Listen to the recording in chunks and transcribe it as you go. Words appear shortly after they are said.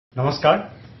নমস্কাৰ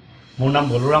মোৰ নাম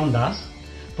বলোৰাম দাস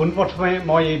পোনপ্ৰথমে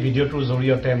মই এই ভিডিঅ'টোৰ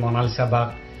জৰিয়তে মনালিসা বাক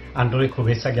আন্তৰিক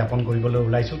শুভেচ্ছা জ্ঞাপন কৰিবলৈ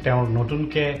ওলাইছো তেওঁৰ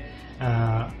নতুনকৈ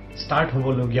ষ্টাৰ্ট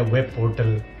হ'বলগীয়া ৱেব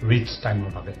পৰ্টেল ৰিচ টাইমৰ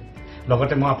বাবে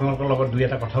লগতে মই আপোনালোকৰ লগত দুই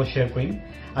এটা কথাও শ্বেয়াৰ কৰিম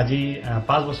আজি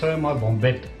 5 বছৰে মই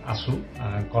বম্বেত আছো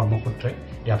কৰ্মসূত্ৰে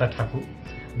ইয়াতে থাকো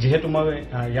যেহেতু মই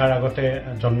ইয়াৰ আগতে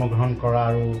জন্মগ্ৰহণ কৰা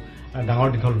আৰু ডাঙৰ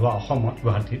দীঘল হোৱা অসমত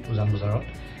গুৱাহাটীত উজান বজাৰত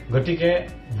গতিকে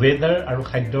ওয়েদাৰ আৰু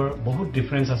খাদ্যৰ বহুত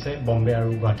ডিফাৰেন্স আছে বম্বে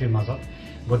আৰু গুৱাহাটীৰ মাজত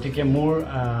গতিকে মোৰ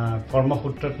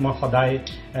কৰ্মসূত্ৰত মই সদায়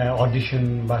অডিশন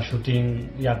বা শুটিং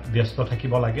ইয়াত ব্যস্ত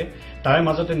থাকিব লাগে তাৰ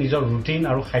মাজতে নিজৰ ৰুটিন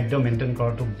আৰু খাদ্য মেইনটেইন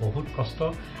কৰাটো বহুত কষ্ট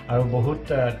আৰু বহুত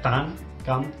টান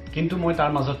কাম কিন্তু মই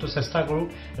তাৰ মাজতো চেষ্টা কৰো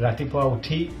ৰাতিপুৱা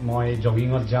উঠি মই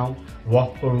জগিঙত যাওঁ ৱাক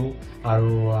কৰো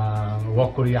আৰু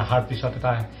ৱাক কৰি আহাৰ পিছত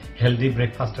এটা হেলদি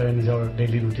ব্ৰেকফাষ্টেৰে নিজৰ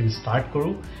ডেইলি ৰুটিন ষ্টাৰ্ট কৰো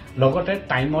লগতে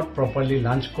টাইমত প্ৰপাৰলি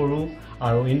লাঞ্চ কৰো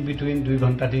আৰু ইন বিটুইন 2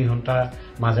 ঘণ্টা 3 ঘণ্টা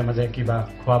মাজে মাজে কিবা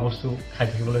খোৱা বস্তু খাই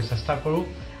থাকিবলৈ চেষ্টা কৰো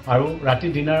আৰু ৰাতি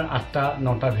ডিনাৰ 8টা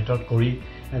 9টা ভিতৰত কৰি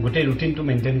গোটেই ৰুটিনটো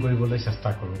মেইনটেইন কৰিবলৈ চেষ্টা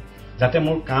কৰো যাতে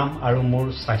মোৰ কাম আৰু মোৰ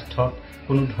স্বাস্থ্যত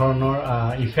কোনো ধৰণৰ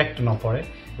ইফেক্ট নপৰে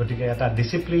গতিকে এটা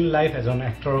ডিসিপ্লিন লাইফ এজন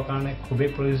এক্টৰৰ কাৰণে খুবেই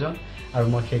প্ৰয়োজন আৰু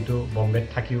মই সেইটো বম্বেত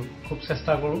থাকিও খুব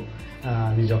চেষ্টা কৰো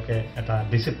নিজকে এটা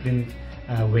ডিসিপ্লিন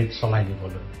ৱেত চলাই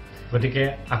নিবলৈ গতিকে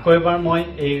আকৌ এবাৰ মই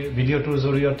এই ভিডিঅ'টোৰ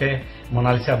জৰিয়তে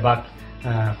মনালিসা বাক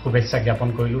শুভেচ্ছা জ্ঞাপন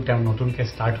কৰিলো তেওঁ নতুনকৈ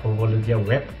ষ্টাৰ্ট হ'বলগীয়া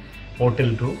ৱেব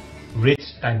পৰ্টেলটো ৰিচ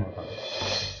টাইমৰ বাবে